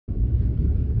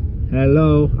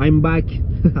Hello, I'm back. So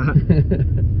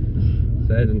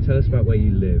Eden, tell us about where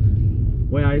you live.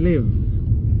 Where I live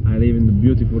in the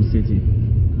beautiful city,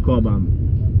 Cobham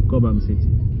City.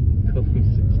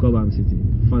 Cobham City,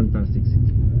 fantastic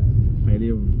city. I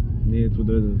live near to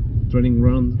the training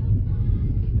ground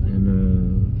and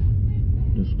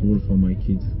the school for my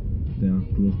kids. They are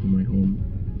close to my home.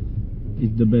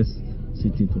 It's the best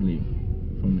city to live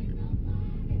for me.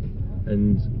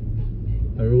 And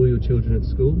are all your children at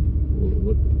school? Or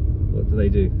what do they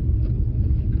do?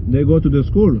 They go to the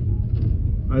school.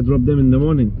 I drop them in the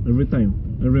morning, every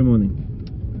morning.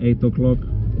 8 o'clock.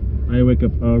 I wake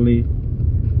up early.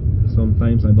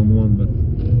 Sometimes I don't want, but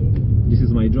this is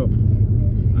my job.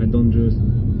 I don't just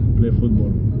play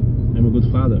football. I'm a good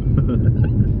father.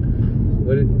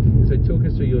 So talk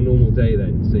us through your normal day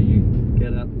then. So you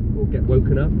get up or get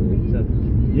woken up or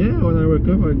Yeah, when I wake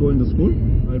up I go in the school.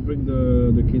 I bring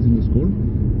the kids in the school,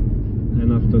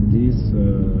 and after this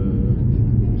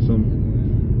some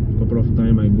couple of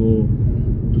time I go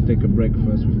to take a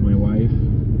breakfast with my wife,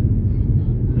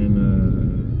 and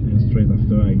straight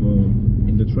after I go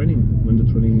in the training. When the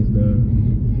training is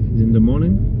in the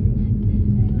morning,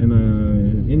 and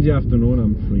in the afternoon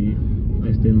I'm free.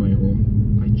 I stay in my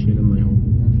home. I chill in my home.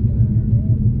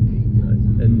 Nice.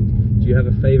 And do you have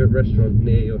a favourite restaurant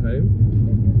near your home?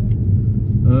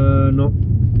 No,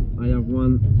 I have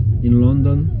one in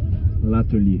London,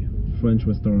 L'Atelier, French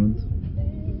restaurant.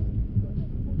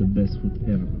 The best food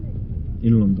ever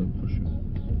in London for sure.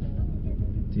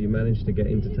 Do you manage to get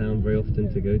into town very often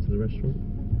to go to the restaurant?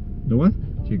 The what?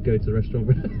 Do you go to the restaurant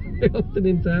very often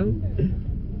in town?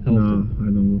 How No, often?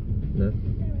 I don't go. No.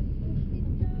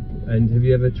 And have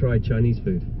you ever tried Chinese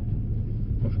food?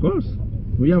 Of course,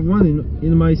 we have one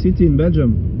in my city in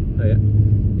Belgium. Oh yeah.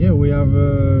 Yeah, we have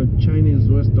a Chinese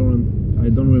restaurant. I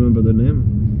don't remember the name.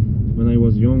 When I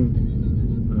was young,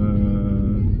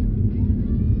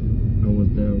 I was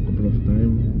there a couple of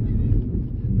times.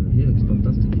 Yeah, it's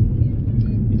fantastic.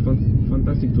 It's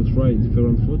fantastic to try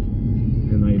different food,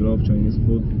 and I love Chinese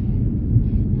food.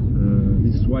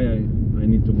 This is why I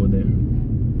need to go there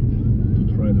to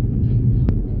try the food.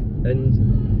 And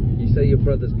you say your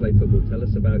brothers play football. Tell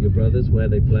us about your brothers, where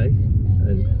they play.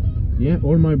 And yeah,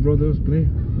 all my brothers play.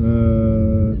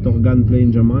 Torgan play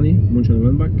in Germany,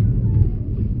 Mönchengladbach.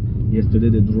 Yesterday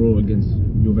they draw against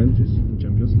Juventus in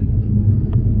Champions League.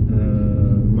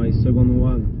 My second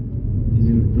one is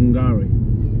in Hungary,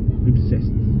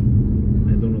 Újpest.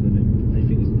 I don't know the name. I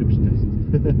think it's Újpest.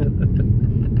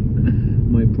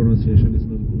 My pronunciation is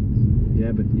not good.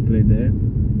 Yeah, but he played there.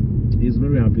 He's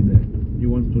very happy there. He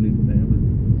wants to live there, but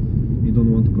he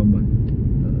don't want to come back.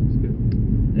 that's good.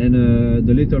 And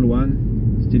the little one,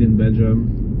 still in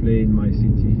Belgium, play in my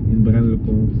city, in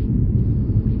Braine-le-Comte.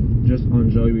 Just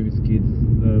enjoy with his kids,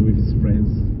 with his friends.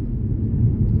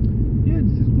 Yeah,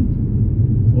 this is good.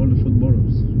 All the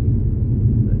footballers.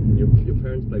 And your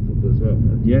parents play football as well,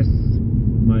 right? Yes,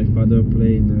 my father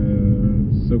play in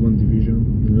second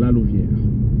division in La Louvière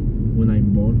when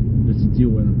I'm born, the city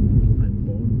when I'm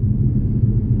born.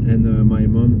 And my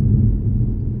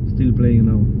mom still playing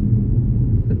now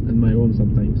in my home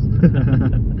sometimes.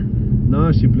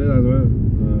 No, she played as well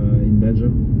in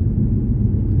Belgium,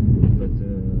 but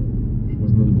it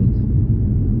was not good.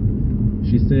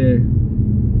 She said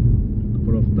a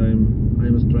couple of times,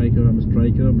 I'm a striker,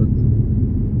 but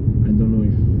I don't know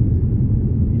if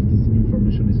this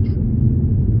information is true.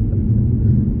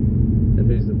 And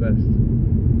who's the best?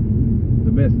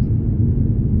 The best?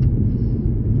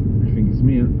 I think it's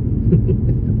me, huh? I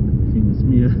think it's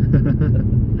me, huh?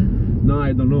 No,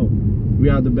 I don't know. We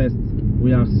are the best.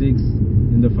 We are 6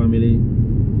 in the family.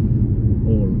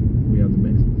 All we are the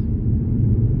best.